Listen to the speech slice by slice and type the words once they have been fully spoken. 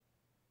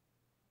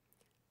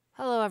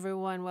Hello,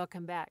 everyone.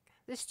 Welcome back.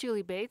 This is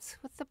Julie Bates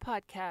with the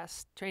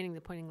podcast Training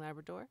the Pointing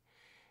Labrador,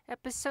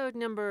 episode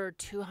number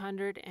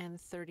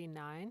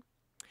 239.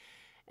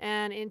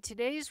 And in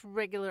today's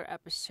regular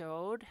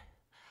episode,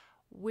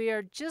 we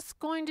are just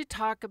going to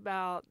talk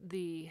about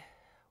the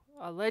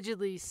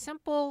allegedly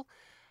simple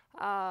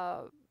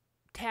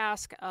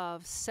task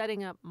of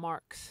setting up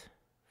marks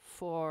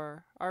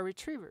for our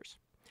retrievers.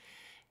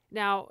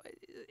 Now,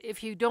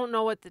 if you don't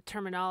know what the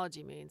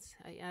terminology means,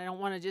 I don't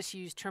want to just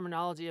use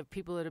terminology of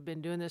people that have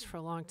been doing this for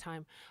a long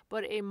time,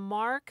 but a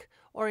mark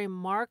or a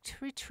marked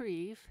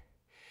retrieve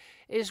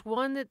is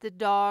one that the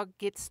dog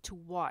gets to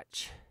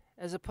watch,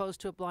 as opposed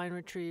to a blind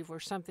retrieve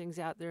where something's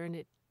out there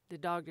and the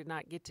dog did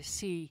not get to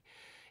see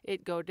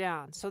it go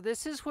down. So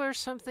this is where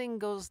something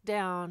goes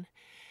down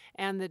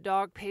and the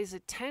dog pays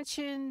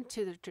attention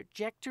to the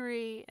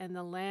trajectory and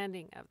the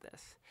landing of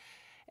this.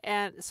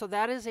 And so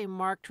that is a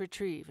marked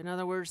retrieve. In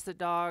other words, the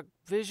dog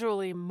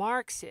visually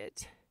marks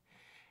it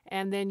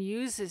and then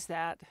uses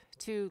that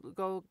to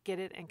go get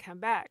it and come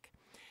back.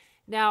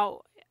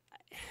 Now,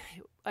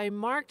 a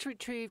marked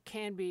retrieve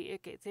can be,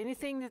 it's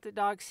anything that the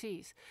dog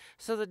sees.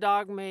 So the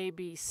dog may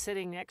be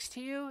sitting next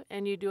to you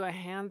and you do a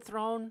hand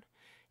thrown.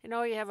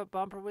 You have a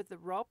bumper with the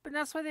rope, and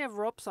that's why they have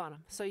ropes on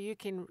them. So you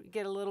can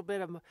get a little bit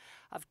of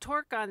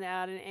torque on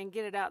that and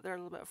get it out there a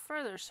little bit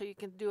further. So you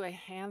can do a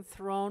hand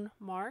thrown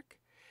mark.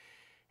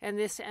 And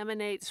this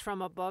emanates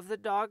from above the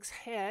dog's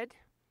head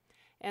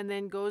and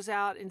then goes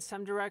out in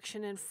some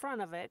direction in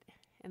front of it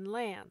and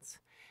lands.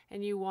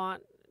 And you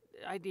want,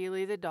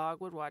 ideally, the dog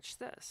would watch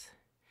this.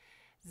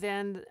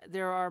 Then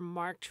there are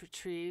marked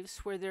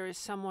retrieves where there is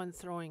someone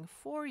throwing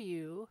for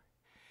you.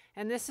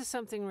 And this is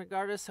something,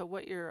 regardless of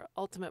what your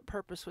ultimate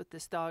purpose with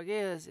this dog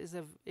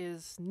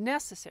is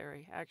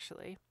necessary,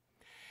 actually.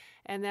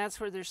 And that's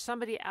where there's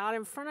somebody out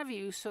in front of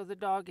you, so the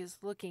dog is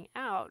looking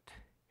out.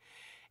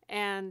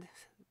 And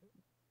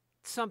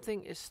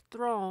something is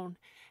thrown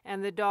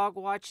and the dog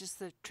watches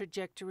the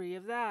trajectory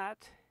of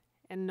that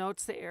and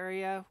notes the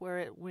area where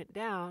it went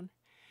down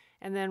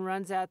and then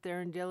runs out there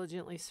and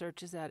diligently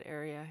searches that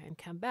area and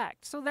come back.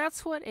 So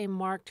that's what a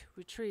marked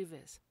retrieve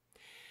is.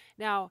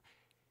 Now,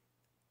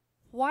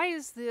 why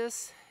is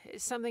this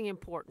something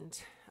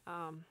important?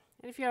 And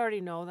if you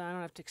already know that, I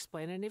don't have to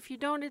explain it. And if you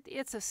don't,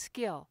 it's a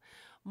skill.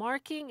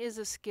 Marking is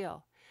a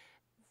skill.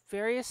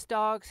 Various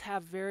dogs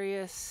have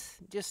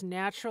various just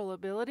natural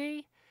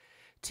ability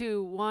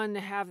to, one,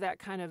 have that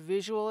kind of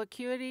visual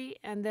acuity,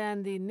 and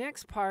then the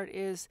next part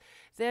is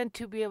then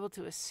to be able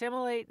to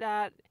assimilate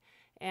that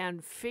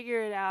and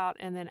figure it out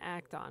and then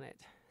act on it.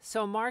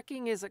 So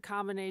marking is a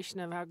combination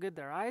of how good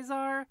their eyes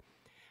are,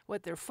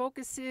 what their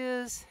focus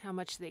is, how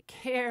much they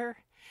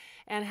care,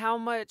 and how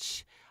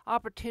much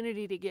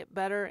opportunity to get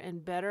better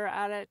and better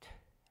at it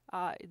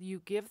you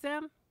give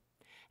them.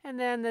 And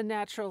then the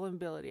natural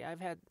ability.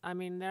 I've had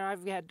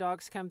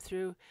dogs come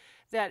through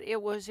that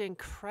it was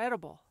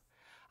incredible.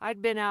 I'd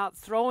been out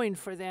throwing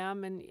for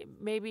them and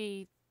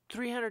maybe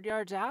 300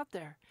 yards out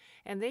there.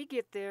 And they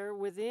get there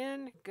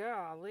within,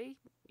 3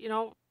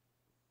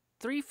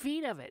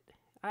 feet of it.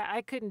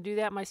 I couldn't do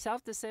that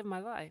myself to save my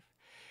life.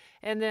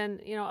 And then,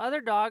 other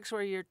dogs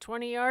where you're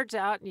 20 yards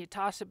out and you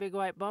toss a big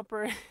white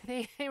bumper,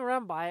 they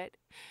run by it.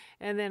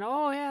 And then,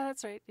 oh, yeah,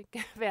 that's right, they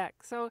get back.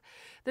 So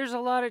there's a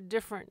lot of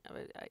different,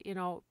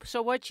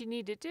 so what you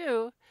need to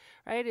do,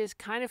 right, is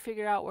kind of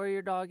figure out where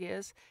your dog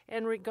is.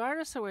 And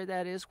regardless of where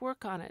that is,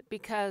 work on it.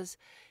 Because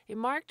a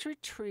marked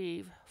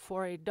retrieve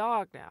for a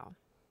dog now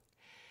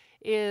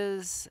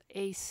is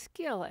a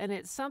skill, and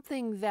it's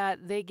something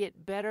that they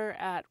get better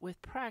at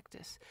with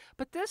practice.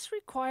 But this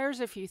requires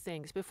a few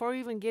things before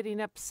even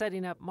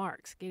setting up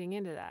marks, getting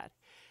into that.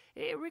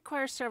 It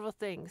requires several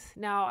things.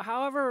 Now,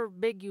 however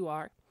big you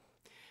are,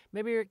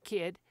 maybe you're a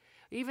kid,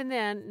 even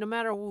then, no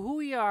matter who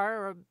you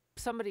are, or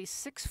somebody's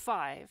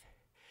 6'5",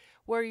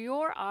 where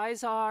your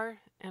eyes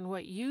are and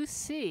what you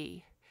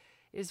see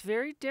is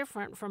very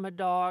different from a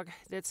dog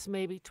that's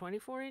maybe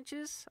 24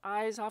 inches,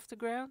 eyes off the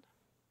ground.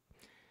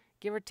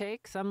 Give or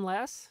take, some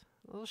less.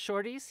 Little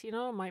shorties,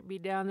 might be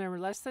down there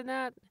less than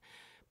that.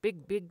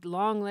 Big,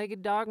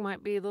 long-legged dog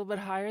might be a little bit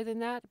higher than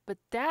that. But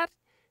that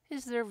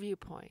is their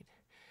viewpoint.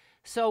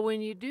 So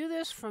when you do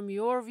this from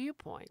your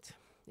viewpoint,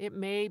 it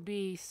may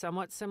be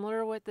somewhat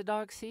similar to what the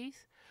dog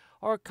sees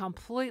or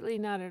completely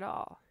not at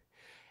all.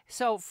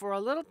 So for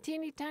a little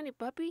teeny tiny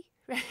puppy,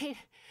 right,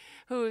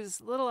 whose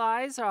little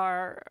eyes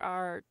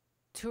are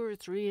 2 or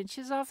 3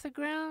 inches off the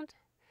ground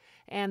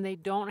and they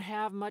don't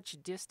have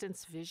much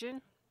distance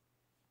vision,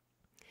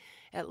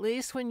 at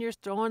least when you're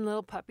throwing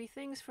little puppy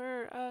things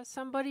for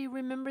somebody,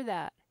 remember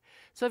that.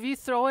 So if you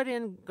throw it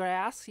in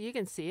grass, you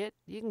can see it.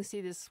 You can see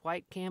this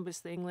white canvas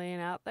thing laying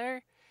out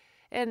there.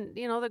 And,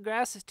 the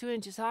grass is 2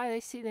 inches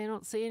high. They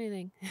don't see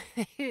anything.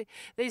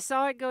 They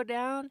saw it go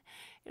down,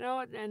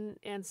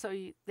 and so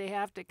they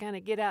have to kind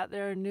of get out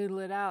there and noodle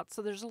it out.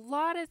 So there's a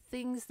lot of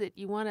things that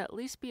you want to at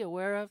least be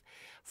aware of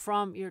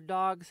from your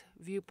dog's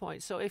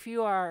viewpoint. So if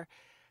you are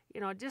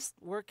just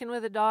working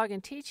with a dog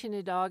and teaching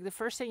a dog, the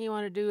first thing you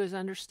want to do is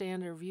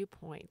understand their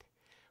viewpoint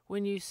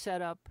when you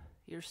set up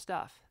your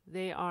stuff.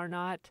 They are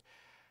not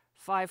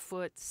 5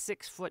 foot,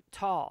 6 foot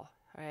tall,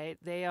 right?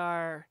 They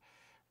are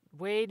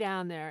way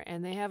down there,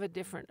 and they have a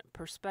different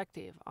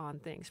perspective on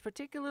things,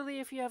 particularly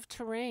if you have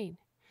terrain.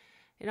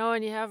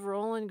 And you have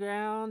rolling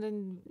ground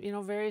and,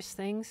 various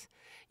things.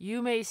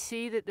 You may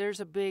see that there's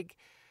a big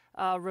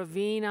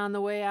ravine on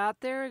the way out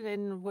there,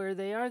 and where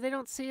they are, they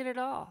don't see it at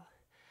all.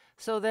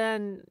 So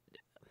then,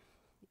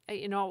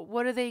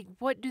 what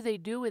do they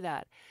do with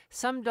that?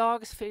 Some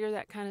dogs figure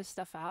that kind of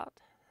stuff out,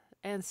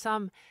 and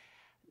some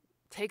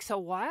takes a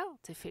while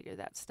to figure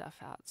that stuff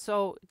out.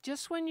 So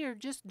just when you're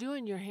just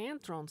doing your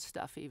hand thrown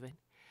stuff, even,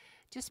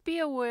 just be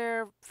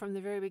aware from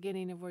the very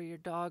beginning of where your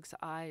dog's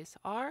eyes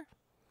are.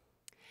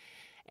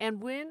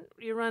 And when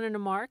you're running a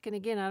mark, and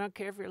again, I don't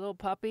care if you're a little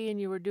puppy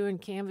and you were doing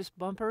canvas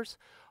bumpers,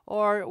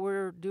 or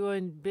we're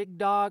doing big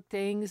dog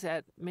things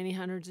at many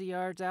hundreds of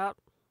yards out,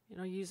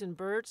 using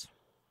birds.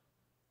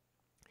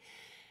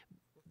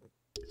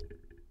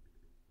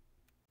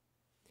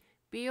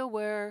 Be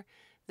aware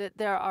that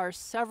there are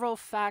several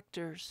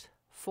factors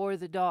for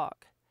the dog.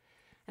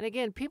 And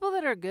again, people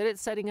that are good at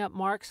setting up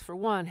marks, for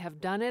one,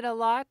 have done it a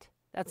lot.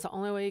 That's the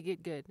only way you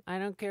get good. I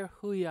don't care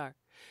who you are.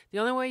 The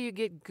only way you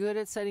get good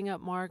at setting up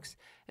marks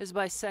is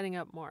by setting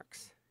up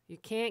marks. You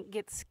can't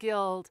get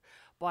skilled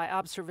by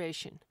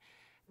observation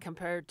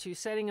compared to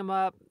setting them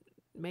up,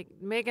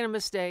 making a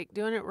mistake,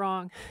 doing it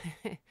wrong,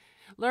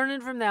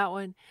 learning from that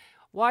one,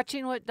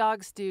 watching what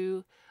dogs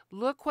do.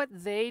 Look what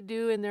they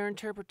do in their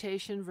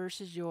interpretation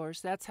versus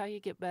yours. That's how you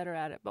get better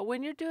at it. But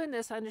when you're doing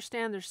this,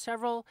 understand there's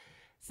several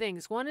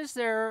things. One is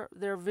their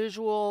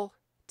visual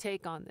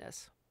take on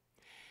this.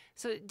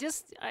 So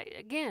just,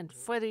 again,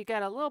 whether you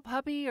got a little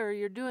puppy or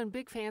you're doing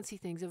big fancy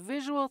things, a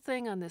visual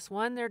thing on this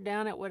one, they're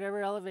down at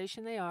whatever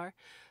elevation they are.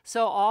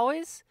 So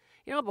always,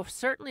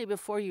 certainly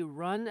before you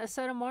run a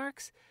set of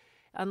marks,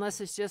 unless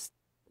it's just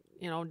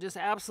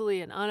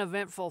absolutely an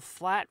uneventful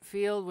flat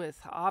field with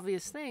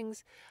obvious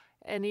things,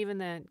 and even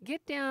then,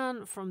 get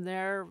down from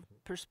their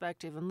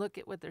perspective and look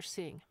at what they're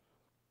seeing.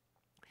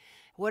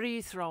 What are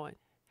you throwing?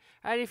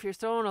 Right? If you're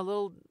throwing a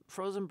little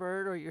frozen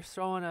bird, or you're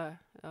throwing a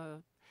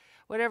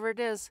whatever it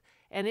is,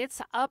 and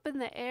it's up in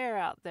the air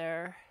out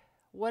there,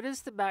 what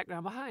is the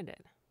background behind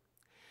it?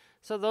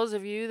 So those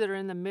of you that are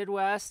in the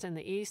Midwest and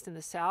the East and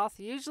the South,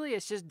 usually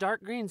it's just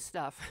dark green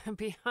stuff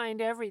behind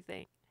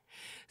everything.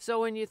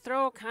 So when you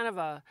throw kind of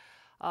a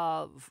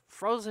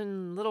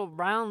frozen little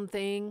brown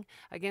thing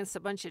against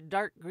a bunch of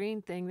dark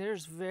green thing,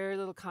 there's very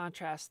little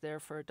contrast there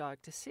for a dog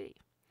to see.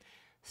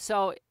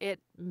 So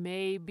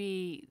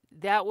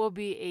that will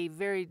be a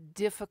very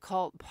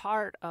difficult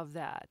part of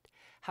that.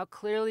 How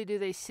clearly do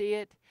they see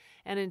it?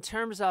 And in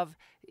terms of,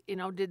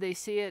 did they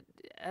see it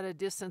at a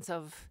distance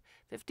of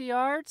 50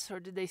 yards, or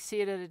did they see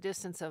it at a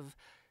distance of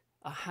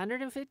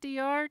 150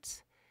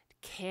 yards?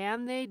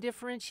 Can they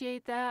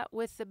differentiate that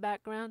with the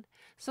background?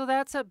 So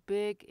that's a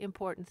big,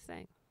 important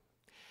thing.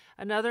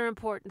 Another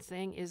important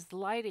thing is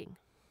lighting.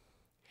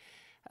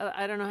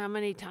 I don't know how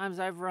many times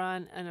I've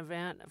run an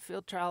event, a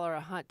field trial or a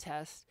hunt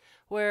test,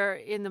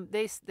 where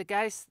the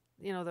guys,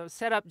 the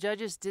setup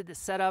judges did the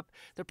setup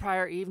the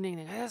prior evening.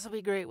 They go, this will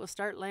be great. We'll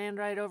start land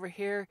right over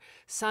here.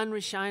 Sun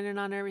was shining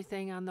on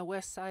everything on the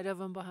west side of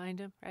them, behind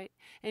them, right?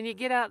 And you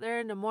get out there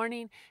in the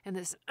morning, and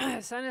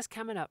the sun is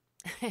coming up.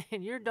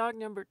 And you're dog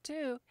number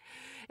 2,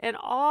 and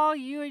all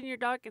you and your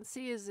dog can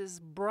see is this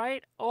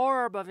bright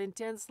orb of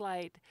intense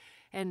light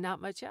and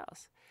not much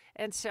else.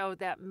 And so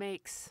that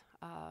makes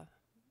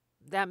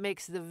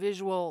the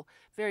visual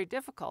very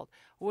difficult.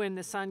 When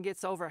the sun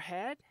gets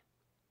overhead,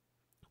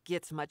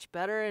 gets much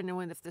better, and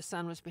if the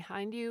sun was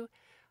behind you,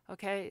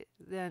 okay,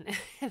 then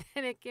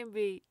it can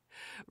be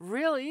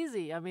real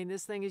easy. I mean,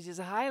 this thing is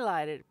just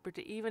highlighted, but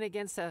even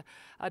against a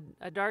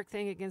dark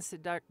thing against a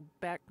dark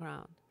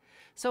background.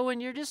 So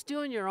when you're just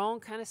doing your own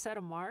kind of set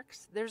of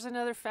marks, there's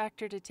another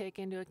factor to take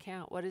into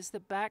account. What is the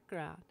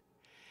background?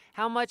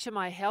 How much am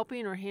I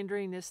helping or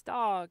hindering this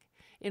dog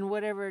in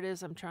whatever it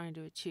is I'm trying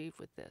to achieve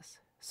with this?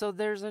 So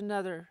there's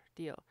another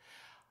deal.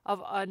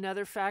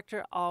 Another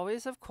factor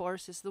always, of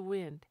course, is the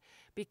wind,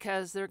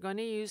 because they're going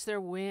to use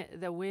the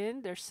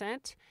wind, their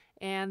scent,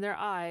 and their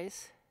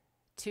eyes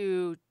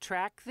to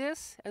track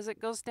this as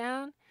it goes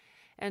down,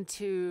 and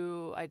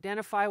to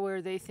identify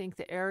where they think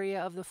the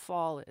area of the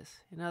fall is.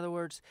 In other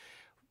words,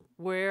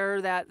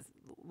 where that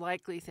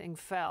likely thing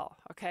fell.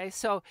 Okay,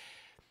 so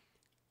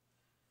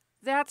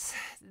that's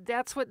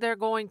what they're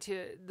going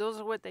to, those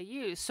are what they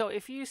use. So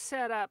if you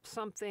set up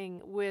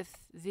something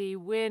with the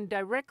wind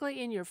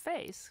directly in your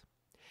face,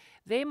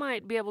 they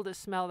might be able to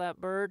smell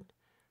that bird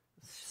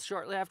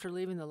shortly after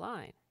leaving the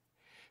line.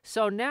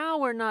 So now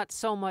we're not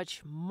so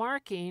much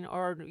marking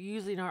or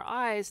using our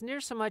eyes near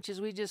so much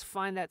as we just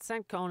find that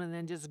scent cone and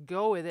then just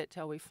go with it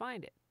till we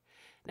find it.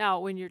 Now,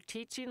 when you're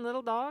teaching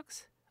little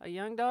dogs, a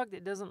young dog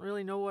that doesn't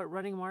really know what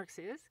running marks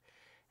is,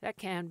 that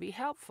can be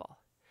helpful,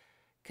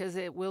 because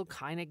it will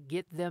kind of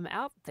get them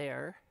out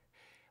there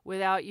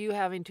without you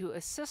having to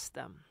assist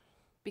them.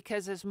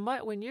 Because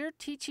when you're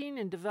teaching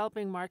and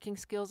developing marking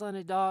skills on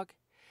a dog,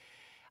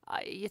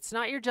 It's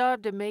not your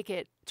job to make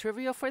it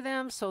trivial for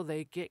them so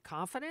they get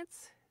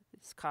confidence.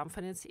 This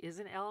confidence is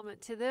an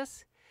element to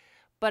this.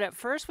 But at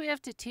first, we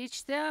have to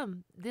teach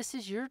them this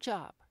is your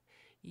job.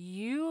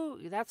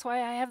 That's why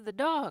I have the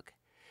dog.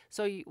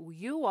 So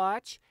you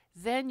watch,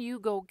 then you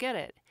go get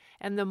it.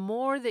 And the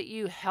more that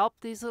you help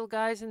these little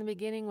guys in the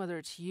beginning, whether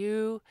it's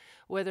you,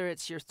 whether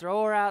it's your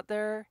thrower out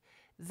there,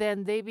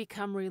 then they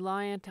become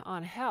reliant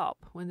on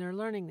help when they're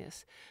learning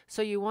this.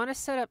 So you want to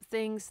set up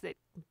things that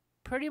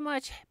pretty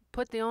much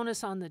put the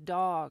onus on the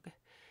dog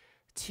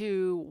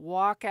to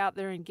walk out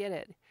there and get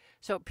it.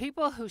 So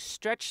people who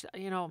stretch,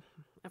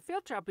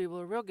 field trial people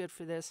are real good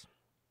for this.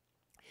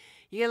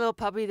 You get a little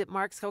puppy that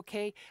marks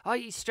okay. Oh,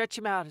 you stretch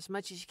him out as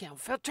much as you can.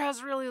 Field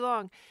trial's really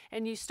long,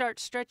 and you start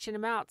stretching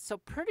him out. So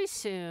pretty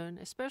soon,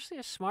 especially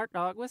a smart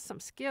dog with some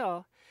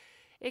skill,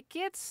 it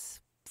gets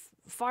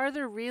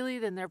farther really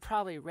than they're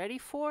probably ready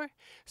for.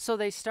 So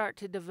they start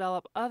to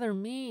develop other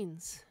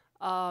means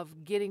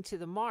of getting to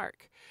the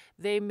mark.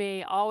 They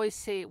may always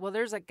say, well,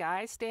 there's a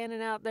guy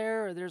standing out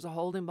there, or there's a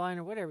holding blind,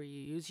 or whatever you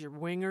use, your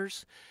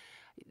wingers.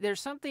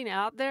 There's something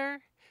out there.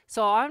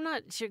 So I'm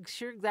not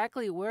sure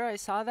exactly where I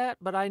saw that,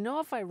 but I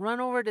know if I run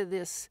over to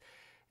this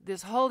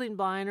holding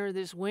blind or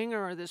this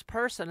winger or this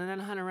person and then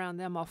hunt around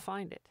them, I'll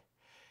find it.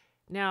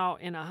 Now,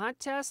 in a hunt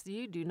test,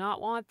 you do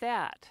not want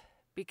that,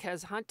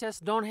 because hunt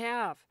tests don't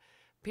have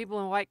people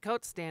in white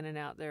coats standing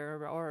out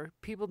there, or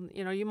people,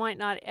 you might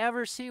not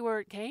ever see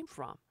where it came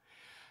from.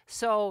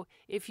 So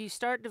if you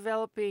start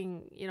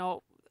developing,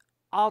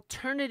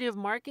 alternative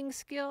marking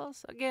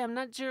skills, again, I'm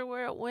not sure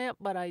where it went,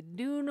 but I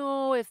do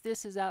know if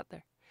this is out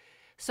there.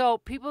 So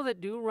people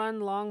that do run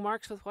long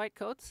marks with white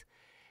coats,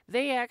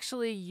 they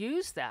actually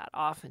use that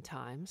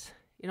oftentimes,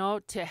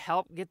 to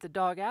help get the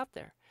dog out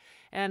there.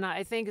 And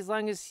I think as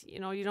long as, you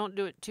don't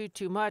do it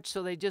too much,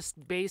 so they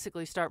just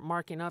basically start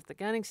marking off the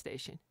gunning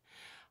station,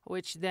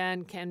 which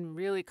then can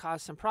really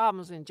cause some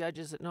problems in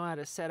judges that know how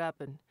to set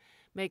up and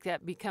make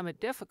that become a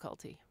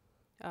difficulty.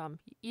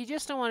 You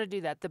just don't want to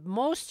do that.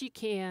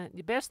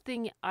 The best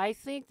thing I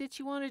think that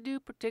you want to do,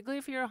 particularly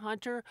if you're a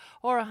hunter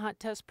or a hunt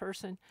test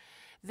person,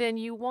 then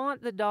you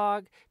want the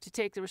dog to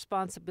take the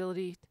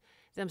responsibility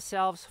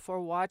themselves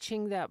for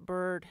watching that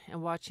bird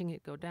and watching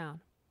it go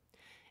down.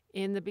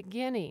 In the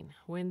beginning,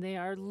 when they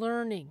are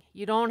learning,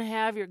 you don't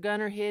have your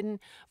gunner hidden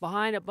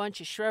behind a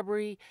bunch of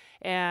shrubbery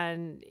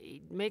and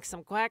he makes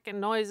some quacking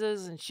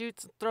noises and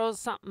shoots and throws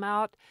something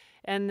out,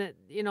 and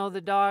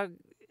the dog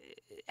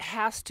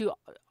has to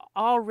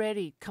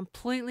already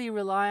completely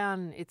rely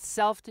on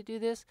itself to do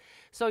this.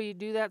 So you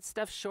do that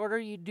stuff shorter.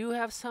 You do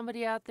have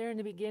somebody out there in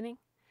the beginning.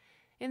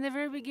 In the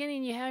very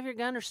beginning, you have your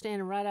gunner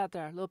standing right out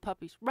there, little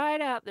puppies, right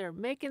out there,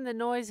 making the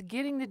noise,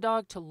 getting the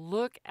dog to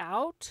look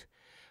out,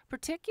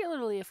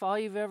 particularly if all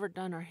you've ever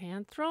done are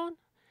hand thrown.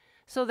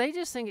 So they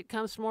just think it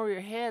comes from over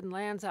your head and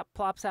lands up,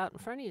 plops out in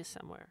front of you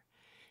somewhere.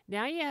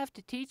 Now you have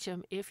to teach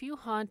them, if you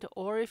hunt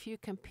or if you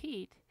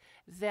compete,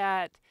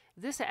 that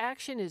this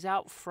action is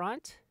out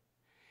front.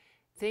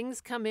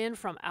 Things come in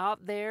from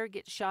out there,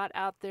 get shot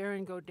out there,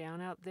 and go down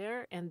out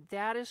there, and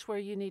that is where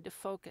you need to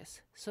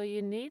focus. So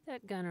you need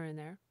that gunner in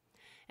there.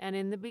 And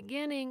in the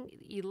beginning,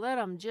 you let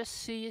them just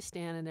see you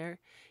standing there.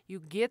 You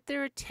get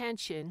their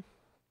attention.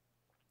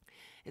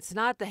 It's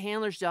not the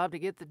handler's job to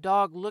get the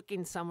dog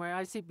looking somewhere.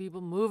 I see people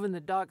moving the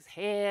dog's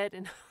head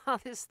and all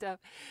this stuff.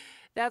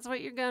 That's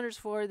what your gunner's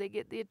for. They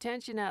get the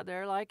attention out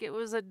there like it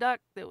was a duck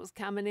that was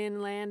coming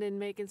in, landing,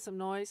 making some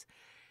noise.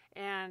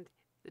 And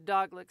the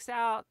dog looks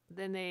out,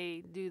 then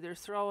they do their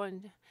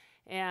throwing,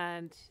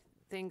 and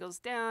thing goes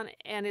down,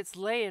 and it's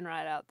laying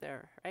right out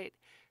there, right?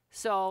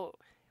 So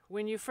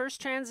when you first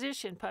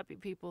transition, puppy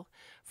people,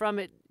 from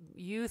it,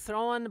 you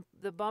throwing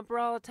the bumper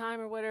all the time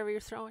or whatever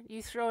you're throwing,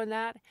 you throwing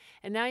that,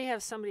 and now you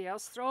have somebody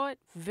else throw it,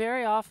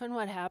 very often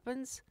what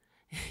happens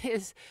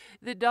is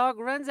the dog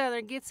runs out there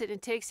and gets it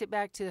and takes it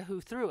back to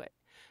who threw it,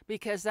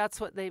 because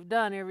that's what they've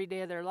done every day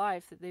of their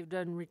life, that they've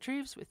done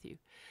retrieves with you.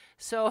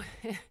 So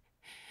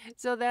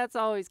so that's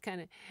always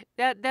kind of,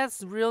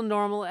 that's real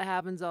normal. It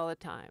happens all the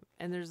time.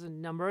 And there's a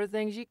number of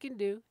things you can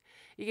do.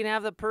 You can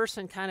have the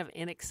person kind of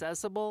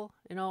inaccessible,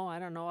 I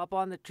don't know, up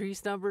on the tree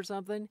stump or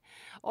something.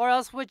 Or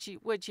else what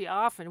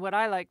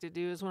I like to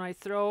do is when I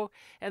throw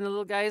and the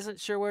little guy isn't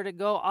sure where to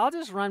go, I'll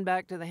just run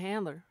back to the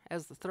handler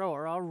as the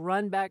thrower. I'll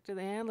run back to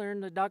the handler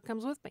and the dog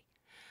comes with me.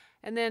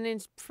 And then in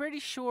pretty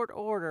short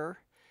order,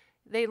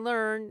 they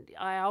learn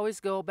I always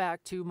go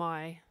back to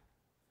my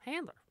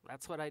handler.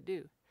 That's what I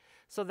do.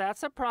 So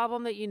that's a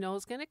problem that you know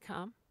is going to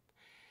come.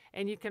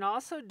 And you can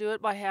also do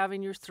it by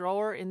having your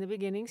thrower in the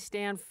beginning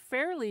stand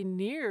fairly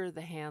near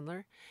the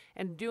handler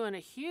and doing a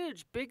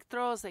huge big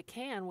throw as they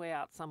can way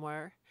out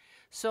somewhere,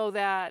 so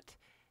that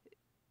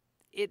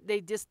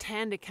they just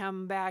tend to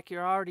come back.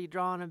 You're already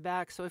drawing them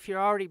back. So if you're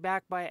already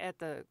back at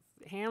the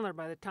handler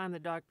by the time the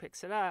dog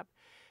picks it up,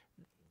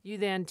 you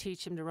then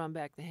teach them to run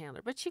back the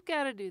handler. But you've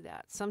got to do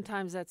that.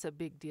 Sometimes that's a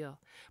big deal.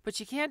 But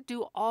you can't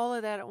do all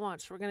of that at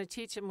once. We're going to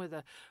teach them with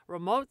a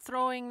remote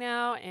throwing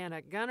now and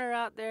a gunner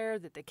out there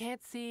that they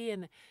can't see.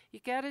 And you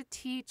got to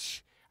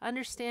teach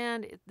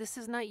Understand this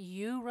is not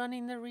you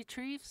running the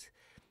retrieves.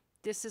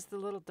 This is the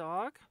little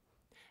dog.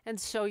 And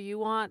so you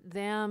want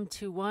them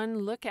to, one,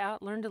 look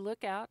out, learn to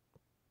look out.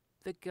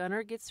 The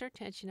gunner gets their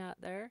attention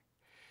out there,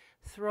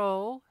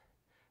 throw,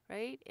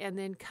 right? And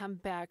then come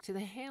back to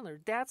the handler.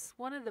 That's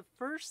one of the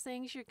first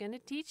things you're going to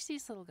teach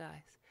these little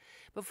guys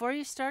before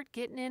you start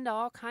getting into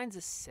all kinds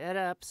of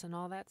setups and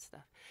all that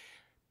stuff.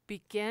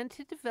 Begin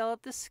to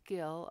develop the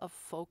skill of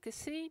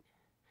focusing,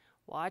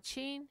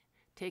 watching,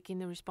 taking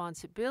the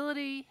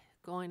responsibility,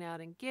 going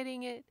out and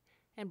getting it,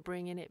 and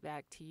bringing it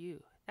back to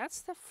you.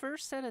 That's the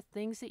first set of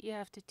things that you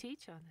have to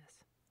teach on this.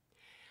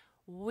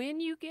 When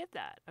you get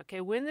that,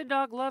 okay, when the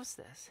dog loves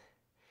this,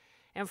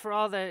 and for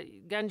all the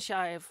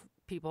gun-shy of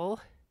people,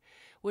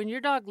 when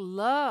your dog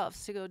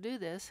loves to go do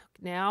this,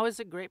 now is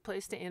a great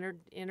place to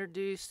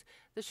introduce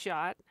the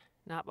shot,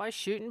 not by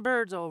shooting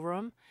birds over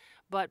them,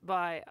 but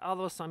by,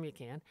 although some you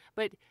can,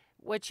 but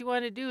what you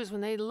want to do is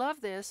when they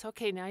love this,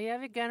 okay, now you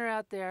have a gunner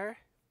out there,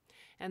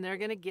 and they're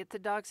going to get the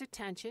dog's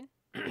attention.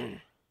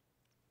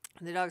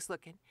 The dog's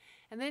looking.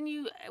 And then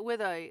you, with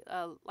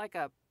like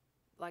a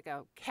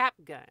cap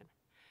gun,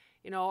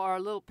 or a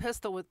little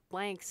pistol with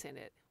blanks in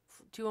it,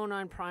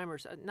 209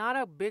 primers, not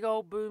a big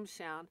old boom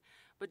sound,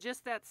 but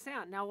just that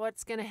sound. Now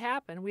what's going to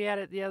happen? We had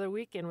it the other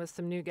weekend with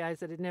some new guys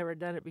that had never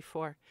done it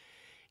before.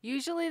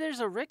 Usually there's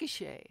a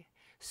ricochet.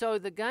 So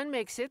the gun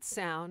makes its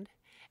sound,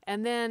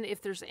 and then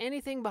if there's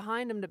anything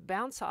behind them to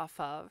bounce off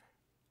of,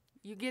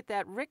 you get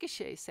that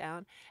ricochet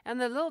sound,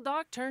 and the little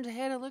dog turns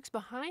ahead and looks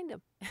behind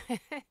him.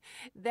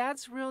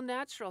 That's real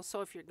natural. So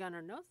if your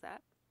gunner knows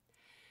that,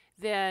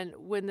 then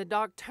when the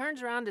dog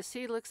turns around to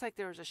see, it looks like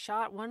there was a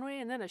shot one way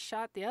and then a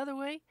shot the other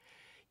way,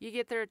 you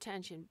get their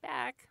attention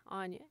back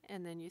on you,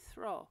 and then you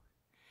throw.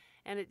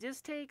 And it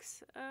just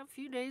takes a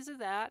few days of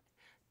that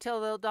till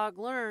the dog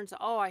learns,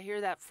 oh, I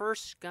hear that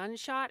first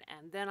gunshot,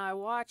 and then I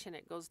watch, and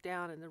it goes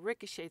down, and the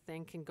ricochet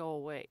thing can go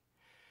away.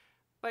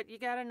 But you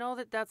got to know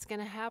that that's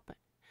going to happen.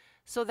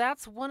 So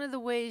that's one of the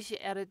ways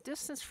at a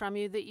distance from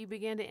you that you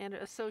begin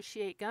to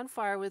associate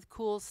gunfire with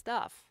cool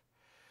stuff.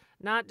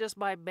 Not just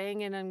by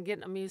banging and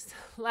getting them used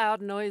to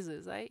loud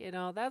noises.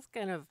 That's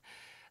kind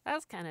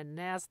of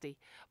nasty.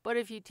 But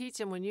if you teach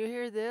them, when you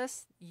hear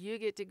this, you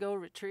get to go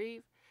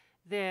retrieve,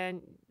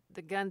 then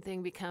the gun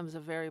thing becomes a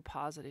very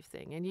positive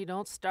thing. And you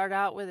don't start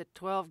out with a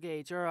 12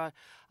 gauge or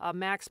a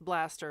max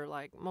blaster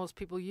like most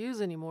people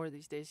use anymore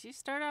these days. You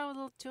start out with a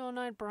little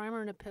 209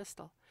 primer and a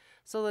pistol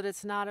so that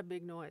it's not a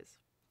big noise.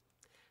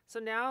 So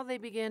now they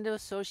begin to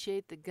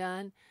associate the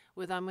gun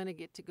with, I'm going to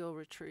get to go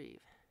retrieve.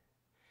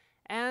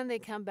 And they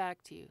come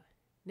back to you.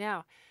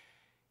 Now,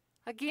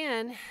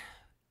 again,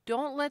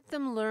 don't let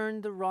them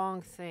learn the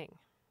wrong thing.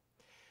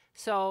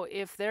 So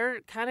if they're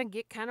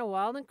get kind of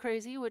wild and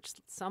crazy, which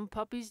some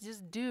puppies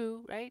just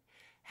do, right?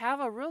 Have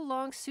a real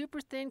long,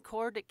 super thin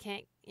cord that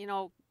can't,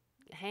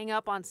 hang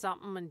up on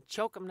something and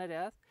choke them to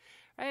death,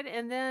 right?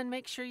 And then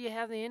make sure you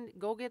have the end,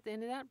 go get the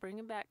end of that, bring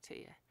them back to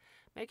you.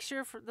 Make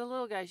sure for the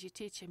little guys you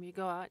teach them, you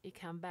go out, you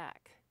come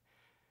back.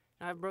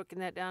 Now, I've broken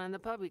that down in the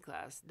puppy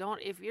class.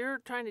 If you're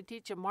trying to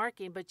teach them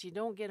marking, but you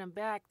don't get them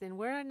back, then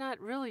we're not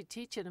really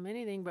teaching them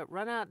anything but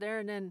run out there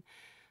and then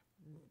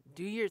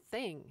do your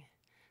thing.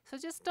 So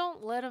just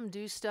don't let them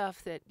do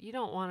stuff that you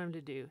don't want them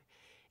to do.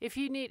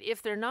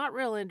 If they're not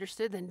real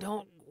interested, then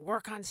don't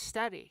work on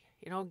study.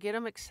 Get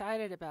them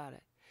excited about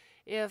it.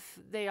 If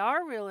they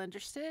are real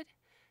interested,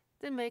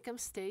 then make them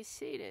stay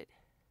seated.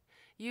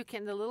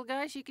 The little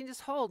guys, you can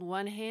just hold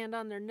one hand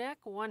on their neck,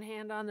 one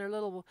hand on their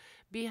little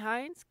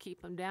behinds,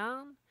 keep them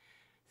down.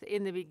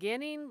 In the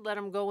beginning, let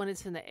them go when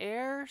it's in the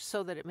air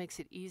so that it makes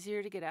it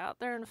easier to get out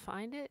there and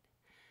find it.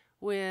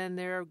 When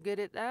they're good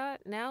at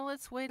that, now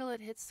let's wait till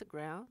it hits the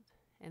ground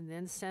and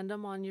then send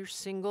them on your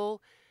single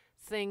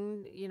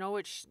thing,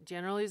 which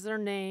generally is their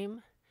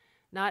name.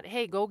 Not,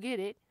 hey, go get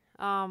it,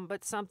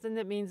 but something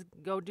that means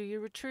go do your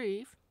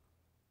retrieve.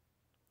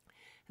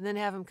 And then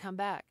have them come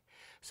back.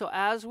 So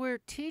as we're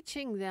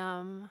teaching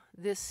them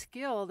this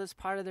skill, this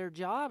part of their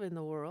job in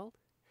the world,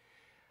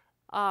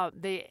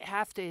 they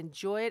have to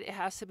enjoy it. It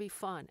has to be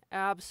fun.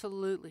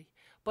 Absolutely.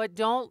 But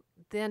don't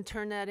then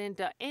turn that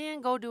into,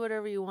 and go do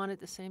whatever you want at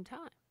the same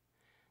time.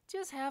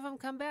 Just have them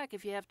come back.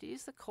 If you have to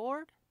use the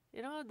cord,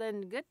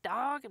 then good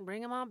dog and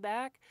bring them on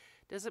back.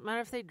 Doesn't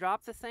matter if they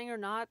drop the thing or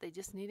not. They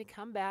just need to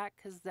come back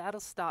because that'll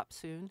stop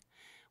soon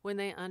when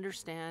they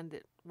understand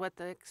what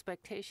the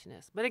expectation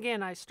is. But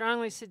again, I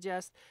strongly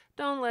suggest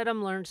don't let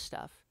them learn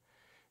stuff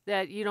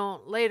that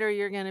later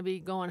you're going to be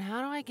going,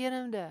 how do I get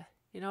them to,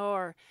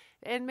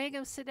 and make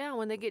them sit down.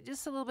 When they get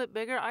just a little bit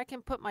bigger, I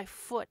can put my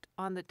foot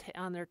on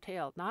their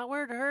tail, not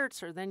where it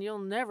hurts, or then you'll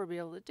never be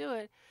able to do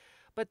it.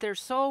 But they're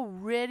so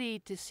ready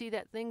to see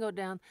that thing go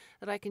down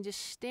that I can just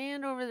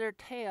stand over their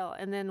tail,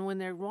 and then when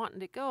they're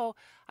wanting to go,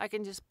 I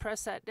can just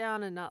press that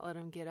down and not let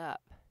them get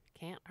up.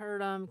 Can't hurt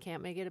them,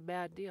 can't make it a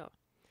bad deal.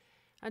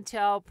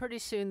 Until pretty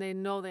soon they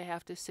know they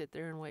have to sit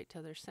there and wait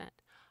till they're sent.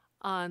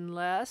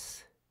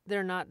 Unless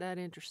they're not that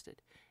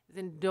interested.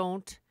 Then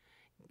don't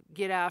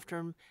get after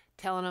them,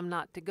 telling them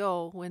not to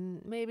go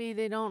when maybe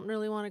they don't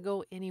really want to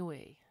go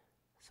anyway.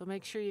 So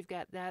make sure you've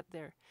got that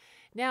there.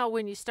 Now,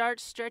 when you start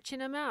stretching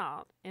them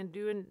out and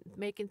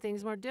making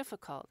things more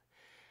difficult,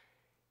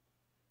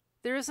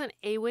 there isn't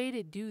a way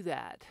to do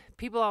that.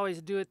 People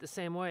always do it the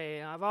same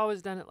way. I've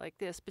always done it like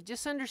this, but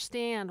just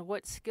understand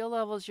what skill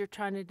levels you're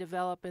trying to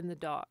develop in the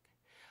dog.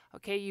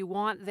 Okay, you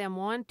want them,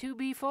 one, to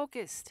be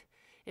focused.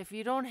 If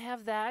you don't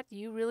have that,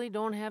 you really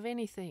don't have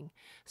anything.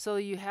 So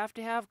you have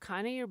to have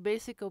kind of your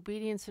basic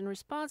obedience and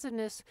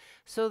responsiveness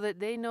so that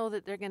they know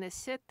that they're going to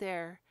sit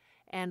there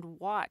and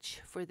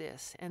watch for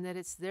this and that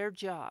it's their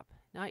job,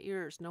 not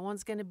yours. No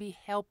one's going to be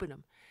helping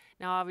them.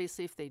 Now,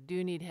 obviously, if they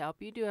do need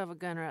help, you do have a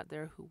gunner out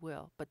there who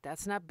will, but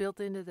that's not built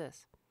into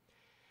this.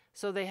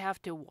 So they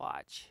have to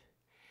watch.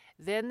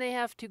 Then they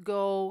have to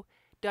go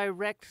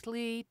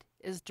directly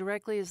as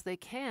they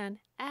can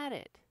at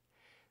it.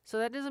 So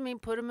that doesn't mean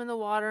put them in the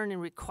water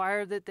and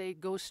require that they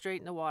go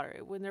straight in the water.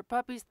 When they're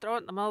puppies, throw it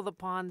in the middle of the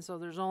pond, so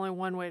there's only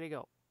one way to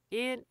go,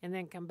 in and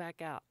then come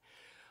back out.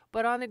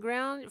 But on the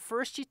ground,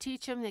 first you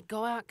teach them to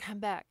go out, come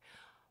back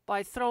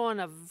by throwing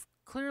a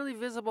clearly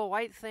visible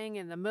white thing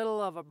in the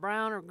middle of a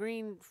brown or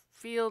green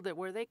field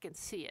where they can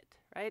see it,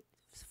 right?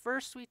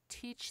 First we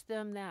teach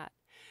them that.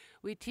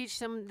 We teach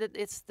them that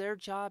it's their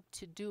job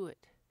to do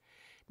it.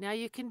 Now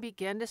you can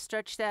begin to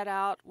stretch that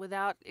out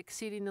without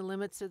exceeding the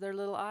limits of their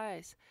little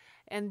eyes.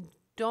 And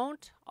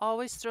don't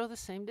always throw the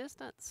same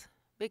distance,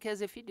 because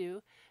if you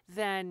do,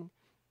 then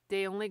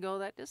they only go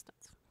that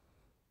distance.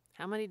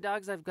 How many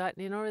dogs I've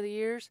gotten in over the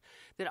years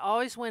that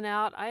always went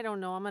out, I don't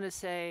know, I'm going to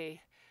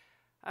say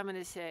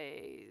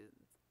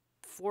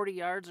 40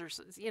 yards or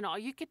so.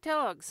 You could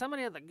tell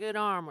somebody with a good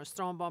arm was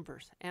throwing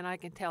bumpers, and I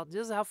can tell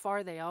just how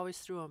far they always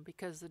threw them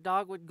because the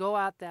dog would go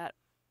out that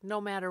no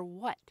matter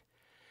what.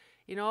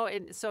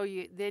 And so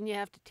then you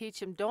have to teach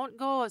them, don't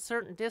go a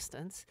certain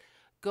distance,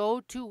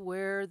 go to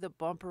where the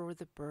bumper or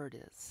the bird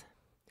is.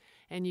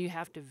 And you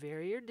have to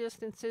vary your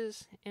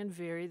distances and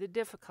vary the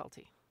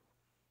difficulty.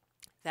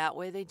 That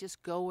way they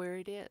just go where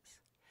it is.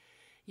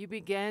 You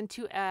begin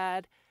to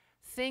add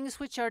things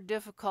which are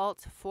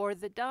difficult for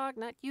the dog,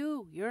 not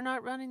you. You're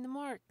not running the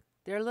mark.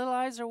 Their little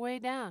eyes are way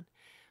down.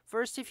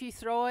 First, if you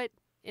throw it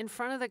in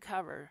front of the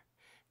cover,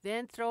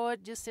 then throw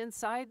it just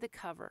inside the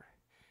cover.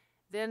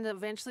 Then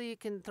eventually you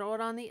can throw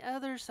it on the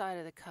other side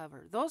of the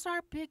cover. Those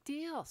aren't big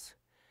deals.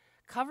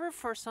 Cover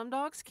for some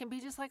dogs can be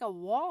just like a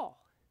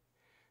wall.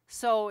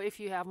 So if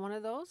you have one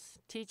of those,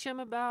 teach them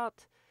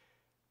about,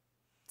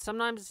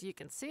 sometimes you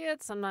can see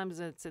it, sometimes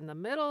it's in the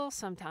middle,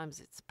 sometimes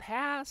it's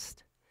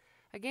past.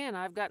 Again,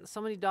 I've gotten so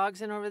many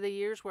dogs in over the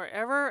years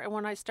and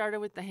when I started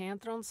with the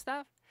hand-thrown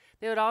stuff,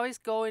 they would always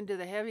go into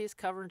the heaviest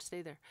cover and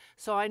stay there.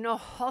 So I know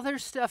all their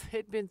stuff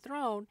had been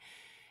thrown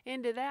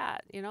into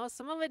that.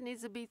 Some of it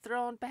needs to be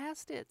thrown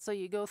past it. So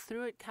you go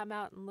through it, come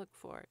out and look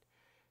for it.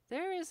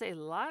 There is a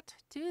lot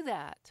to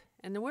that.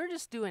 And then we're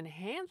just doing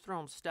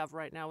hand-thrown stuff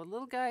right now with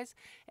little guys.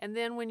 And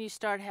then when you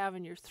start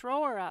having your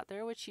thrower out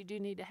there, which you do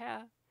need to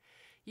have,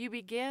 you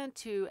begin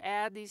to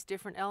add these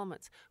different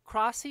elements.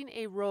 Crossing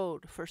a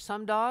road for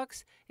some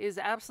dogs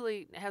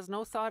has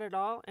no thought at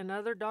all, and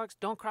other dogs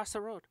don't cross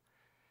the road.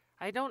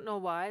 I don't know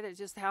why. That's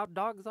just how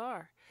dogs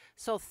are.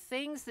 So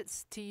things that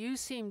to you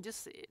seem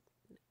just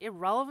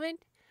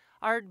irrelevant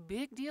are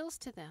big deals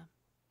to them.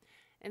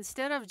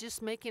 Instead of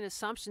just making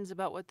assumptions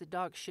about what the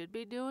dog should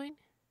be doing,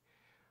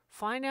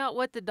 find out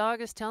what the dog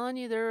is telling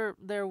you their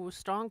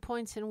strong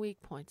points and weak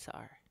points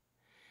are.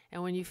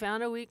 And when you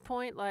found a weak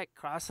point, like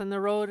crossing the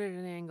road at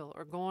an angle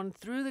or going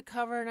through the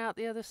cover and out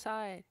the other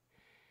side,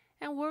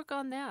 and work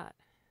on that.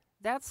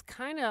 That's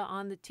kind of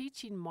on the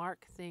teaching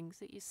mark things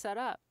that you set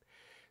up.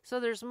 So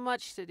there's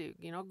much to do.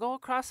 Go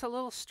across a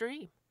little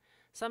stream.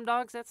 Some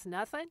dogs, that's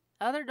nothing.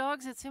 Other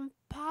dogs, it's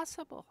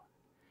impossible.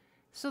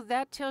 So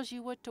that tells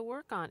you what to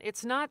work on.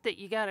 It's not that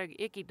you got an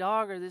icky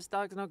dog or this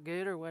dog's no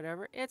good or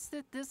whatever. It's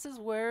that this is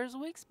where his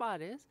weak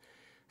spot is.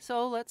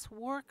 So let's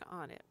work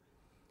on it.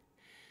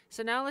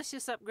 So now let's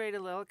just upgrade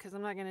a little because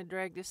I'm not going to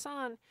drag this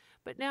on.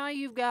 But now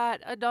you've got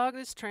a dog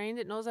that's trained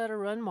that knows how to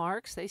run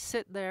marks. They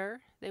sit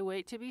there. They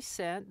wait to be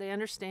sent. They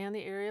understand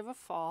the area of a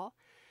fall.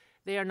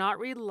 They are not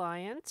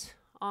reliant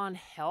on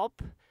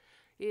help.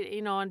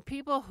 And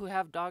people who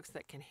have dogs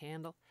that can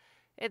handle,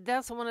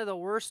 that's one of the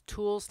worst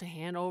tools to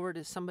hand over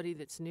to somebody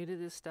that's new to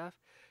this stuff,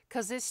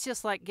 because it's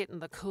just like getting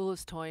the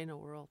coolest toy in the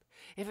world.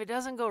 If it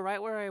doesn't go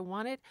right where I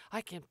want it,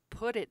 I can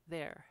put it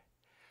there.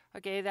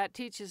 Okay, that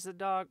teaches the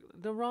dog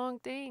the wrong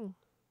thing.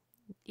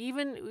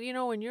 Even,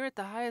 when you're at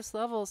the highest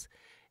levels,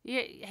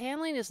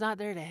 handling is not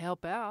there to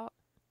help out.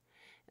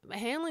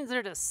 Handling's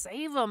there to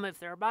save them if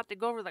they're about to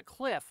go over the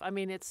cliff. I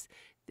mean, it's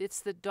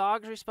the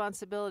dog's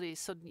responsibility.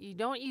 So you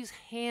don't use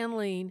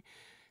handling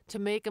to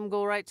make them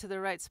go right to the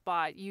right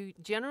spot.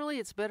 Generally,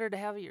 it's better to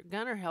have your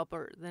gunner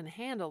helper than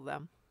handle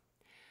them,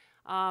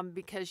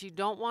 because you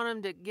don't want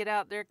them to get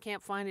out there,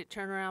 can't find it,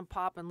 turn around,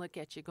 pop, and look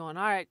at you going,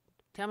 all right,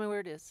 tell me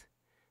where it is.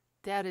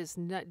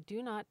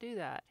 Do not do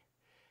that.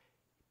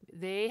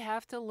 They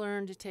have to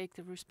learn to take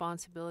the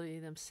responsibility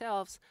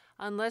themselves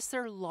unless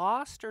they're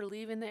lost or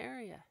leaving the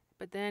area.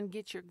 But then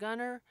get your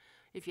gunner,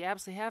 If you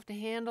absolutely have to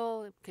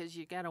handle because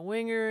you got a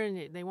winger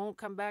and they won't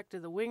come back to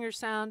the winger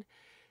sound,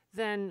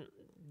 then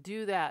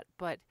do that.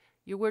 But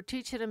we're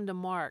teaching them to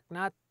mark,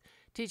 not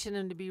teaching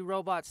them to be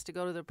robots to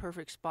go to the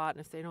perfect spot.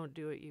 And if they don't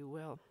do it, you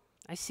will.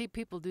 I see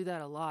people do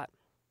that a lot.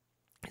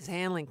 Because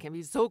handling can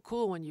be so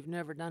cool when you've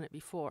never done it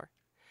before.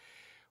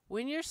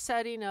 When you're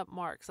setting up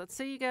marks, let's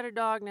say you got a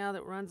dog now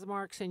that runs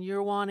marks and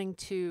you're wanting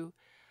to,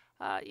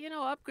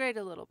 upgrade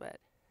a little bit.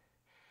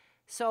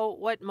 So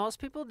what most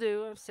people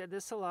do, I've said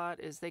this a lot,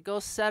 is they go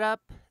set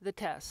up the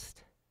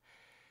test.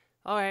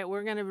 All right,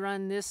 we're going to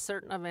run this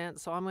certain event,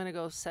 so I'm going to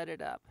go set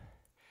it up.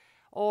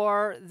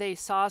 Or they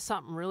saw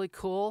something really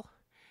cool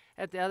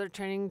at the other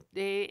training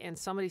day and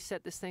somebody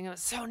set this thing up.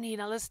 So neat,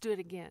 now let's do it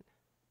again.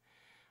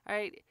 All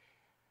right,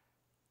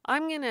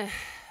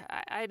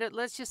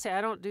 let's just say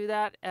I don't do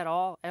that at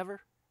all,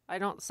 ever. I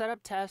don't set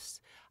up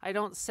tests. I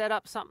don't set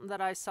up something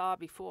that I saw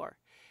before.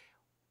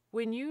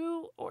 When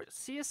you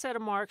see a set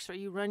of marks or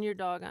you run your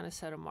dog on a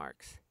set of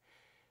marks,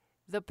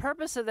 the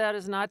purpose of that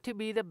is not to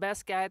be the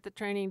best guy at the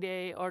training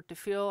day or to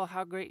feel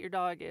how great your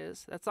dog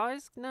is. That's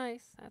always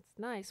nice. That's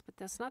nice, but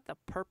that's not the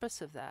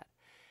purpose of that.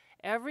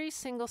 Every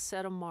single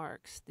set of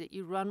marks that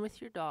you run with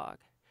your dog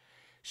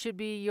should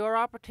be your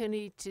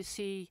opportunity to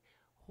see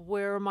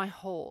where are my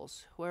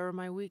holes, where are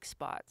my weak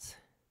spots.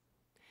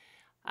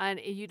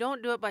 And you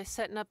don't do it by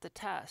setting up the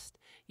test.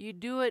 You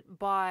do it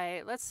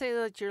by, let's say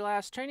that your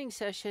last training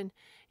session,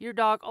 your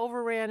dog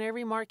overran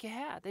every mark you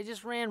had. They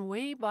just ran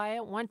way by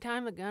it. One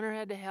time the gunner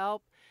had to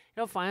help.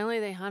 Finally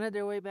they hunted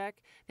their way back.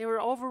 They were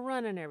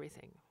overrunning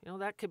everything.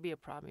 That could be a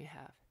problem you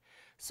have.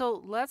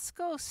 So let's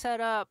go set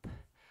up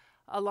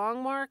a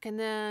long mark and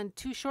then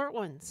 2 short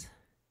ones.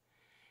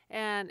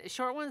 And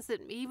short ones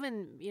that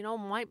even,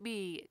 might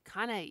be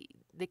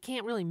they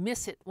can't really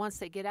miss it once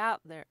they get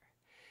out there.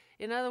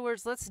 In other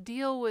words, let's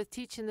deal with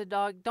teaching the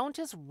dog, don't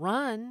just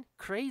run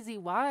crazy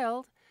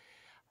wild.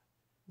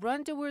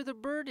 Run to where the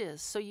bird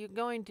is. So you're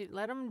going to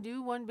let them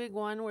do one big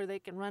one where they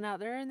can run out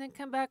there and then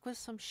come back with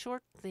some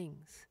short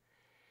things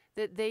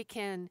that they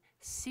can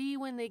see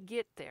when they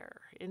get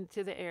there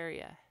into the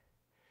area.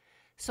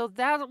 So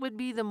that would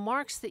be the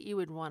marks that you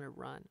would want to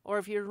run. Or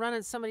if you're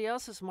running somebody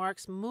else's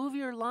marks, move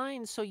your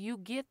line so you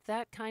get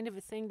that kind of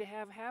a thing to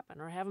have happen.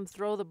 Or have them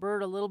throw the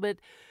bird a little bit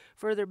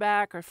further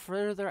back or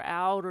further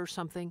out or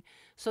something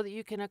so that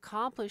you can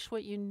accomplish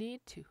what you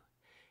need to.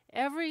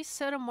 Every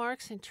set of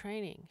marks in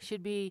training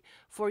should be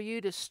for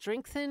you to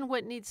strengthen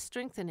what needs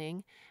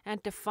strengthening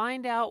and to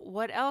find out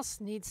what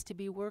else needs to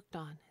be worked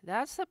on.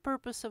 That's the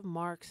purpose of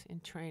marks in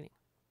training.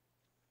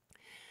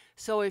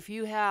 So if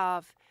you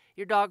have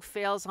your dog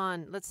fails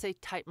on, let's say,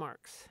 tight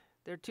marks.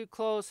 They're too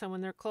close, and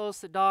when they're close,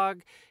 the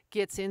dog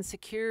gets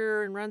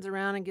insecure and runs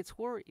around and gets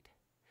worried.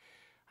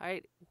 All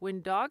right,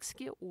 when dogs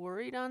get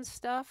worried on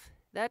stuff,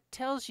 that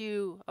tells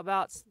you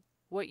about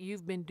what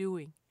you've been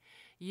doing.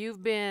 You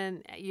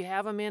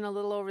have them in a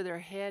little over their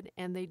head,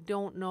 and they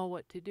don't know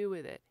what to do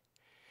with it.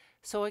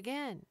 So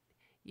again,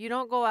 you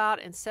don't go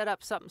out and set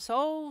up something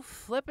so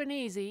flippin'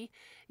 easy,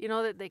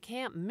 that they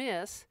can't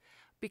miss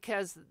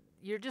because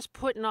you're just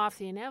putting off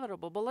the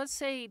inevitable. But let's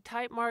say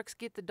tight marks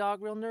get the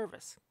dog real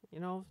nervous.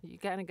 You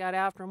kind of got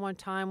after them one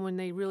time when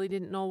they really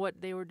didn't know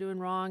what they were doing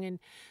wrong, and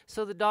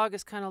so the dog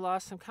has kind of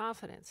lost some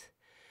confidence.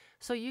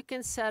 So you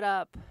can set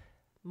up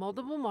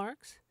multiple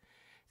marks.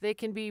 They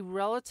can be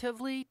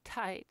relatively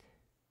tight.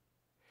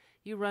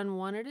 You run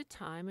one at a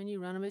time, and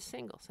you run them as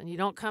singles, and you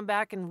don't come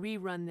back and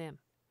rerun them.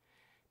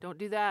 Don't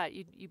do that.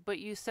 But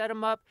you set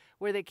them up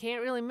where they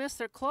can't really miss.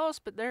 They're close,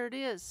 but there it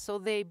is. So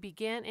they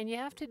begin, and you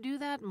have to do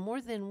that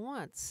more than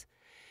once.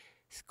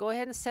 So go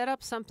ahead and set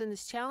up something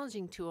that's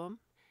challenging to them.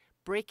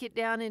 Break it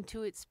down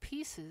into its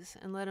pieces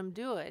and let them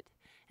do it.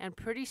 And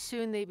pretty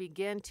soon they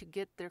begin to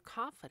get their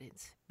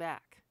confidence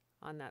back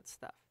on that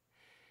stuff.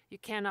 You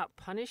cannot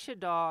punish a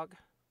dog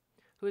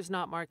who is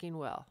not marking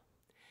well.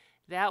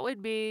 That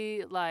would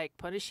be like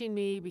punishing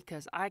me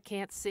because I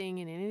can't sing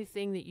in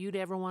anything that you'd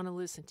ever want to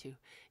listen to.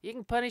 You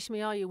can punish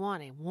me all you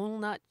want. It will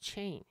not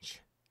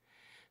change.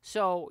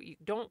 So you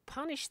don't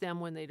punish them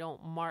when they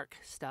don't mark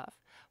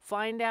stuff.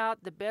 Find out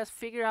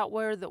figure out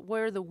where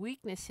the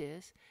weakness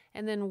is,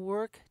 and then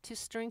work to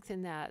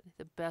strengthen that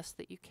the best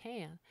that you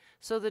can.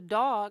 So the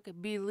dog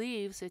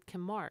believes it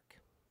can mark.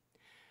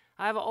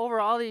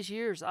 Over all these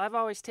years, I've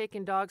always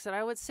taken dogs that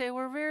I would say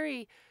were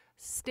very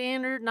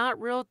standard, not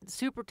real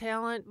super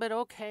talent, but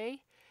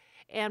okay.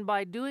 And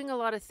by doing a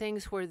lot of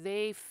things where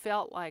they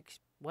felt like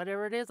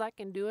whatever it is, I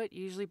can do it,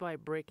 usually by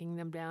breaking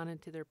them down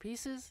into their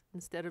pieces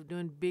instead of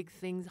doing big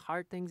things,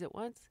 hard things at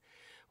once,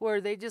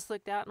 where they just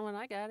looked out and went,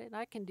 I got it,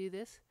 I can do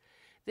this.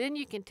 Then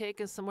you can take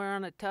them somewhere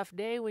on a tough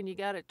day when you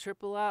got a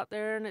triple out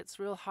there and it's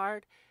real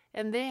hard,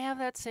 and they have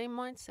that same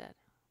mindset.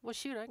 Well,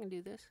 shoot, I can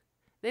do this.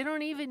 They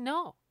don't even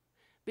know,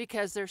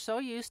 because they're so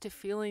used to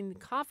feeling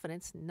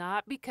confidence,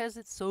 not because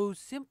it's so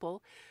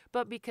simple,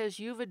 but because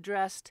you've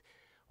addressed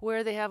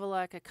where they have a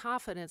lack of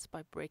confidence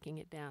by breaking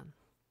it down.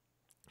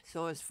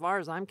 So as far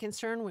as I'm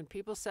concerned, when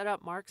people set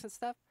up marks and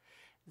stuff,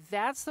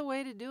 that's the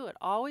way to do it.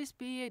 Always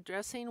be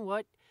addressing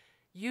what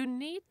you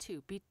need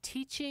to. Be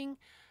teaching,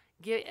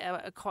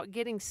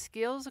 getting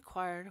skills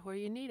acquired where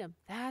you need them.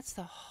 That's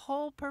the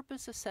whole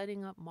purpose of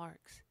setting up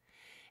marks.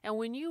 And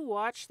when you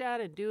watch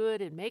that and do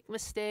it and make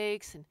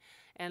mistakes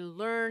and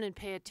learn and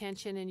pay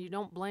attention and you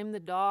don't blame the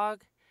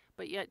dog,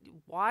 but yet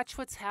watch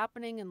what's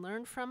happening and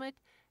learn from it,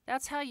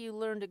 that's how you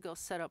learn to go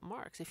set up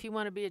marks. If you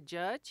want to be a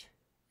judge,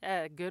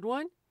 a good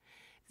one,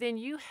 then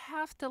you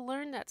have to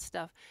learn that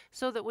stuff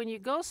so that when you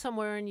go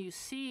somewhere and you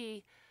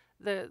see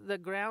the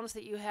grounds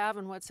that you have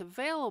and what's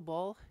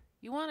available,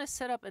 you want to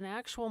set up an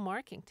actual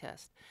marking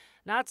test,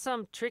 not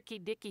some tricky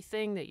dicky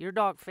thing that your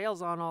dog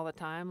fails on all the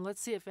time.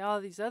 Let's see if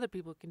all these other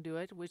people can do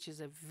it, which is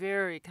a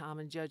very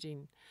common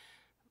judging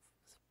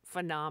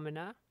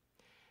phenomena.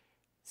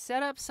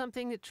 Set up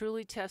something that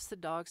truly tests the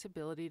dog's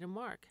ability to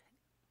mark.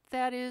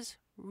 That is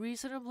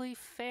reasonably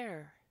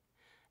fair,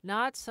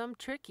 not some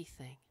tricky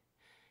thing.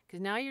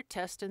 Because now you're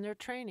testing their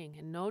training,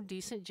 and no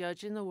decent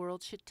judge in the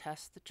world should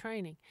test the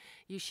training.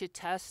 You should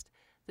test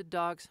the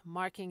dog's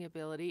marking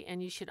ability,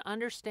 and you should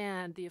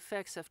understand the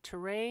effects of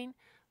terrain,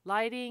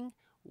 lighting,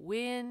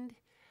 wind,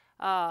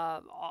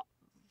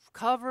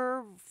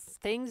 cover,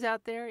 things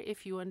out there.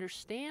 If you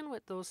understand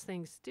what those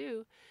things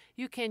do,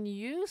 you can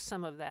use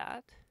some of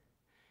that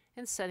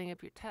in setting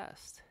up your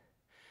test.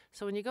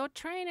 So when you go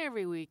train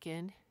every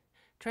weekend,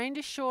 train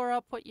to shore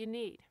up what you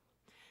need.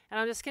 And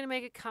I'm just going to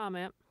make a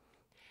comment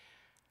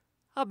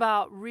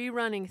about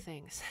rerunning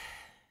things.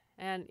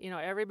 And,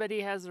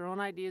 everybody has their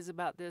own ideas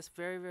about this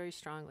very, very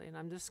strongly. And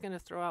I'm just going to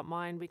throw out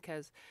mine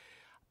because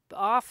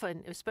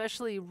often,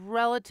 especially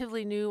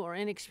relatively new or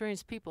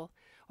inexperienced people,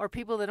 or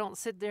people that don't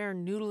sit there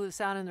and noodle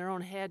this out in their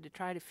own head to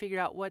try to figure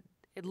out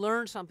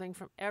learn something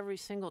from every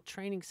single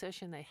training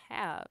session they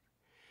have.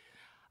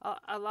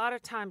 A lot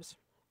of times,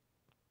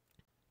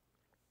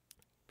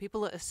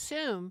 people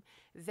assume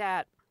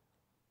that,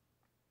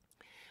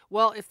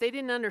 well, if they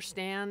didn't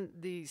understand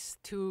these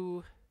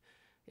two,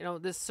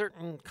 this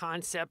certain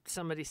concept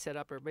somebody set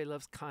up, everybody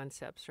loves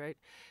concepts, right?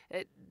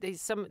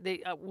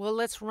 Well,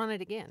 let's run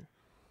it again.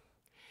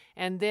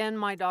 And then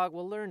my dog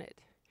will learn it.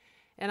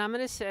 And I'm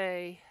going to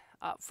say,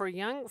 for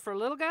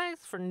little guys,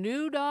 for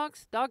new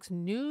dogs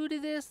new to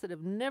this that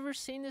have never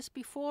seen this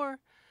before,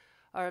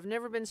 or have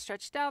never been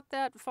stretched out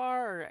that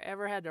far, or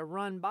ever had to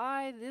run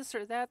by this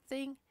or that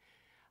thing,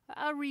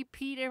 a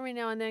repeat every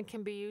now and then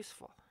can be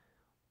useful.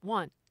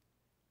 One,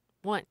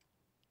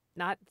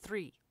 not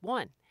three,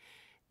 one.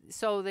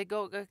 So they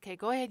go, okay,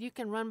 go ahead, you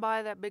can run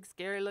by that big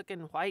scary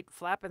looking white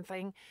flapping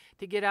thing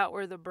to get out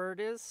where the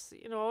bird is.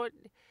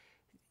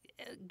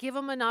 Give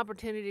them an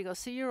opportunity to go,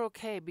 see, you're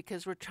okay,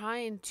 because we're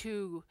trying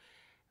to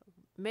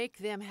make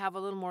them have a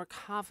little more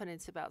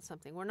confidence about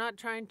something. We're not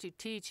trying to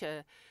teach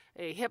a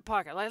hip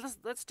pocket.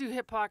 Let's do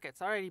hip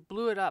pockets. All right, he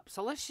blew it up,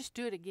 so let's just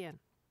do it again.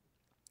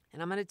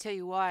 And I'm going to tell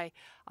you why.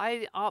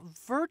 I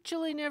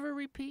virtually never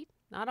repeat.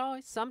 Not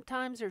always.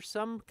 Sometimes there's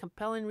some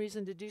compelling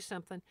reason to do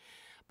something.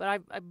 But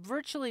I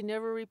virtually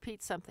never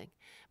repeat something.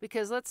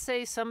 Because let's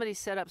say somebody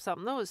set up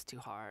something that was too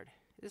hard.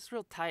 This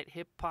real tight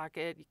hip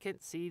pocket. You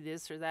couldn't see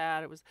this or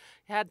that. It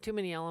had too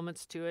many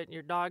elements to it. And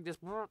your dog just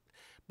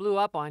blew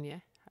up on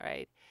you. All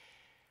right.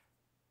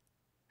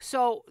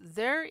 So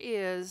there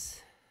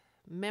is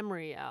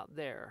memory out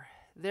there.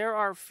 There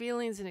are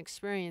feelings and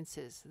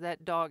experiences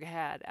that dog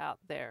had out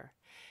there.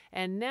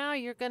 And now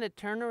you're going to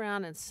turn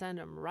around and send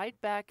them right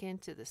back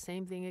into the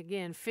same thing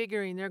again,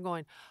 figuring they're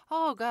going,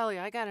 oh, golly,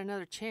 I got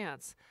another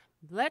chance.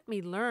 Let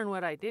me learn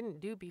what I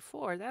didn't do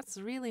before. That's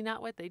really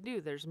not what they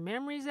do. There's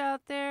memories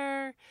out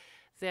there.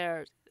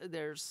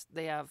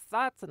 They have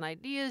thoughts and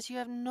ideas. You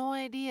have no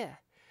idea.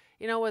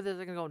 Whether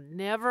they're going to go,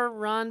 never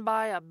run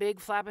by a big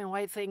flapping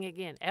white thing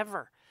again,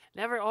 ever.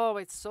 Never, oh,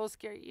 it's so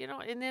scary.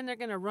 And then they're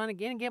going to run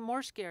again and get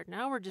more scared.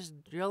 Now we're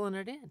just drilling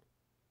it in.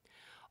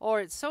 Or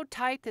it's so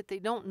tight that they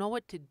don't know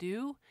what to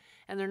do,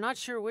 and they're not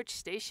sure which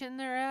station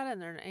they're at,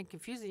 and they're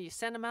confused, and you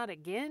send them out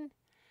again.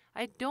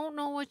 I don't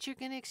know what you're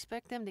going to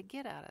expect them to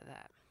get out of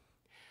that.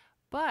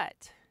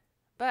 But,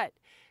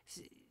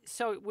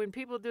 so when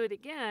people do it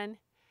again,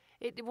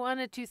 one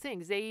of two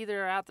things. They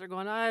either are out there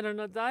going, I don't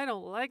know, I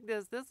don't like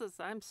this.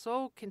 I'm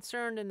so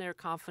concerned, and their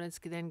confidence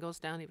then goes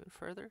down even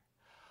further.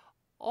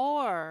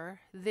 Or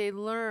they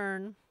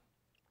learn,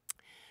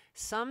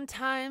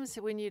 sometimes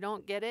when you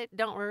don't get it,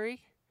 don't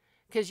worry,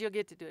 because you'll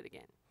get to do it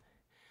again.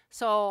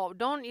 So you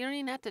don't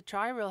even have to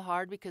try real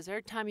hard, because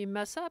every time you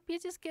mess up, you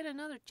just get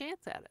another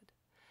chance at it.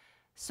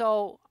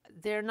 So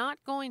they're not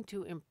going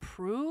to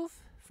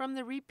improve from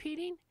the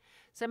repeating.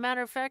 As a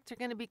matter of fact, they're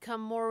going to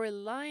become more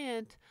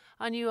reliant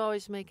on you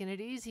always making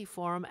it easy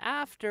for them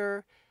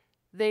after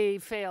they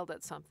failed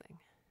at something.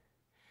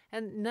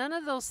 And none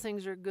of those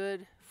things are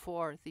good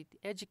for the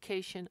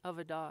education of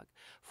a dog,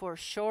 for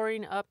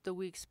shoring up the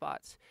weak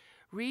spots.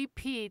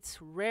 Repeats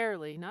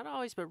rarely, not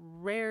always, but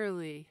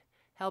rarely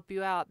help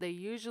you out. They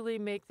usually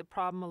make the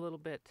problem a little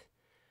bit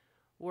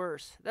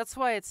worse. That's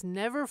why it's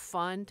never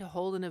fun to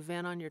hold an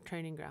event on your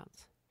training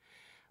grounds.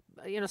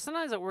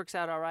 Sometimes it works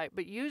out all right,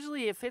 but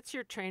usually if it's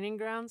your training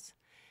grounds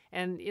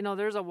and,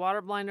 there's a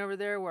water blind over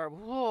there where,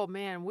 whoa,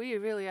 man, we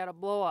really had a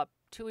blow up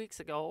 2 weeks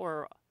ago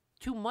or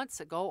 2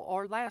 months ago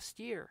or last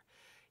year.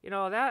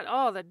 That,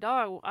 oh, the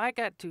dog, I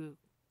got too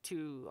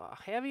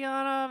heavy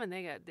on them,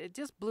 and it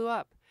just blew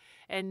up.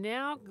 And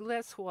now,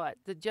 guess what?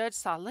 The judge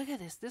saw, look at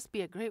this. This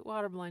be a great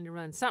water blind to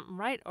run. Something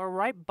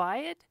right by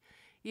it.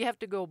 You have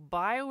to go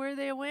by where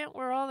they went,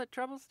 where all the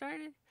trouble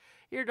started.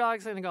 Your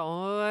dog's gonna go,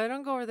 oh, I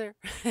don't go over there.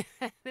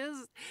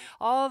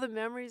 All the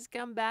memories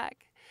come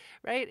back,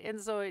 right?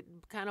 And so it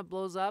kind of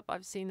blows up.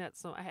 I've seen that.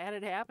 So I had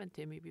it happen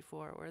to me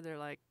before, where they're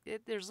like,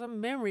 there's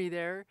some memory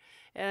there,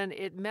 and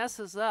it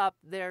messes up.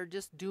 They're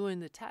just doing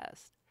the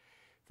test.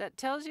 That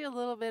tells you a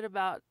little bit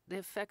about the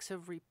effects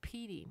of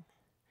repeating.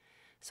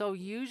 So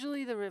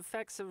usually the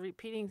effects of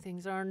repeating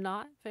things are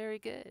not very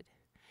good.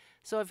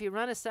 So if you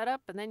run a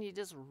setup and then you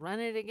just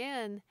run it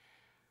again,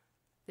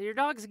 your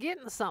dog's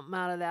getting something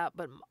out of that,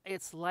 but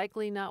it's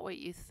likely not what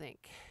you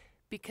think.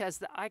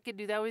 Because I could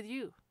do that with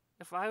you.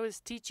 If I was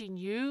teaching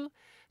you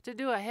to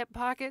do a hip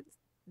pocket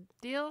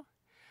deal,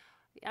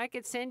 I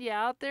could send you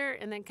out there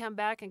and then come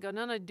back and go,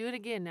 no, do it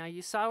again. Now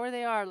you saw where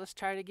they are. Let's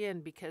try it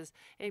again, because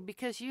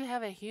you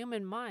have a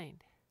human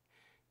mind,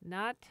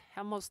 not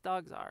how most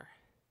dogs are.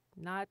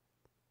 Not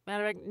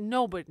matter of fact,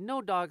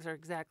 no dogs are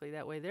exactly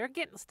that way. They're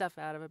getting stuff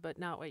out of it, but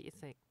not what you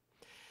think.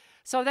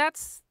 So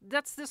that's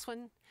this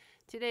one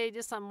today,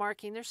 just on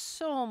marking. There's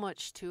so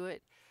much to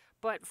it,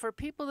 but for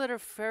people that are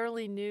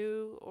fairly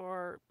new,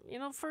 or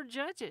for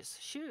judges,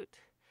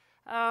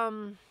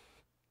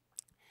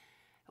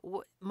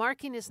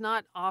 marking is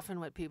not often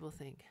what people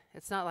think.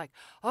 It's not like,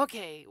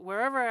 okay,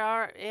 wherever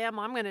I am,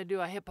 I'm going to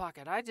do a hip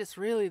pocket.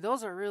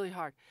 Those are really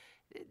hard.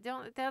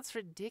 That's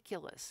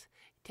ridiculous.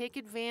 Take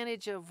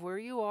advantage of where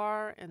you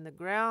are and the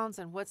grounds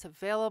and what's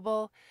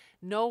available.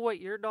 Know what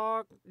your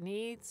dog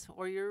needs,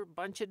 or your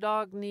bunch of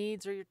dog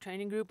needs, or your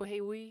training group.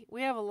 Hey, we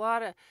have a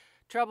lot of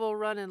trouble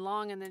running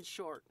long and then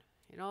short,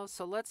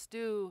 so let's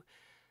do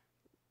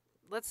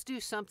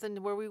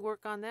something where we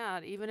work on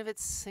that, even if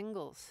it's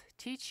singles.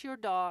 Teach your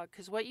dog,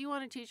 because what you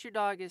want to teach your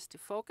dog is to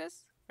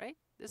focus, right?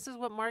 This is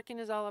what marking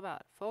is all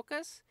about.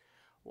 Focus,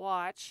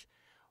 watch,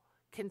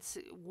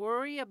 consider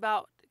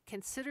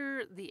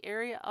the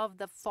area of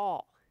the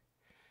fall.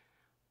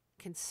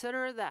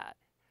 Consider that.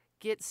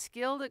 Get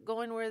skilled at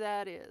going where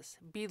that is.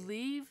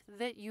 Believe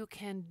that you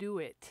can do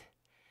it,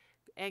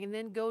 and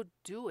then go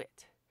do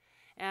it.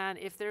 And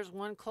if there's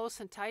one close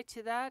and tight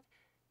to that,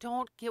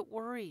 don't get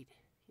worried.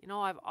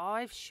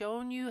 I've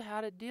shown you how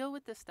to deal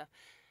with this stuff.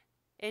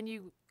 And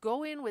you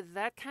go in with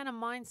that kind of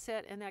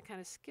mindset and that kind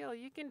of skill,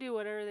 you can do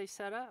whatever they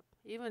set up,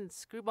 even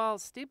screwball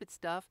stupid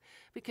stuff,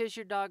 because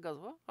your dog goes,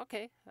 well,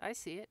 okay, I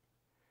see it.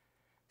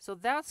 So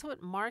that's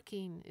what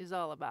marking is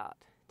all about.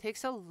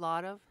 Takes a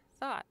lot of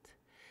thought.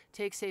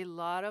 Takes a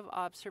lot of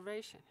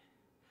observation.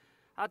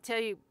 I'll tell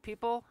you,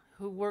 people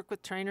who work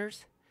with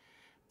trainers,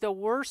 the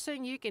worst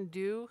thing you can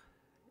do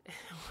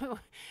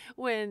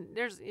when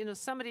there's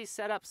somebody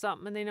set up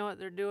something and they know what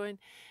they're doing,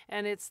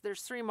 and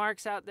there's 3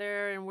 marks out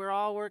there, and we're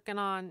all working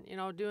on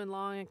doing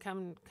long and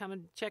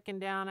coming checking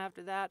down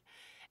after that,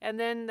 and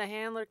then the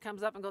handler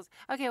comes up and goes,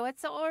 okay,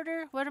 what's the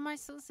order? What am I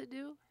supposed to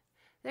do?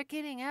 They're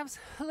getting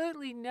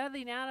absolutely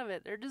nothing out of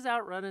it. They're just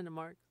out running the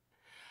marks,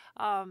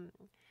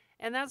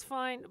 and that's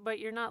fine, but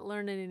you're not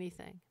learning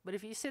anything. But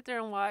if you sit there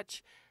and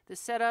watch the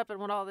setup and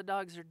what all the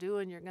dogs are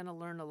doing, you're going to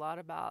learn a lot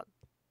about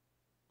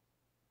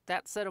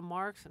that set of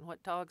marks and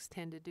what dogs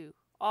tend to do.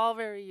 All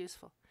very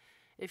useful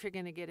if you're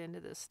going to get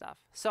into this stuff.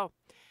 So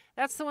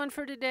that's the one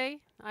for today.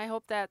 I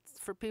hope that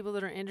for people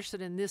that are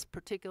interested in this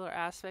particular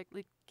aspect,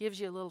 it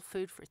gives you a little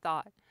food for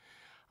thought.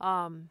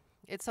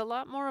 It's a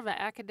lot more of an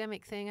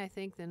academic thing, I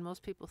think, than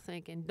most people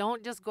think. And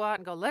don't just go out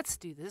and go, let's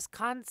do this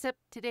concept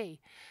today,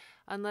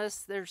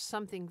 unless there's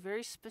something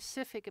very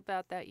specific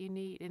about that you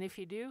need. And if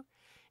you do,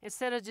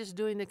 instead of just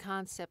doing the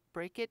concept,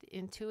 break it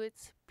into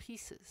its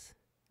pieces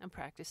and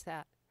practice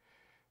that.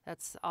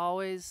 That's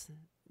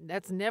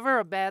never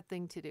a bad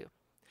thing to do.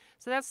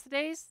 So that's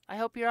today's. I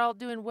hope you're all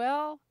doing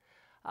well.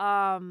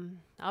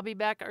 I'll be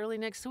back early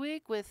next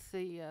week with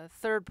the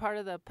 3rd part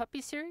of the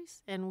puppy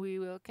series, and we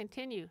will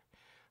continue.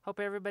 Hope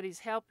everybody's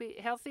healthy,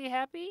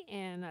 happy,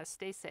 and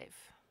stay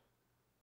safe.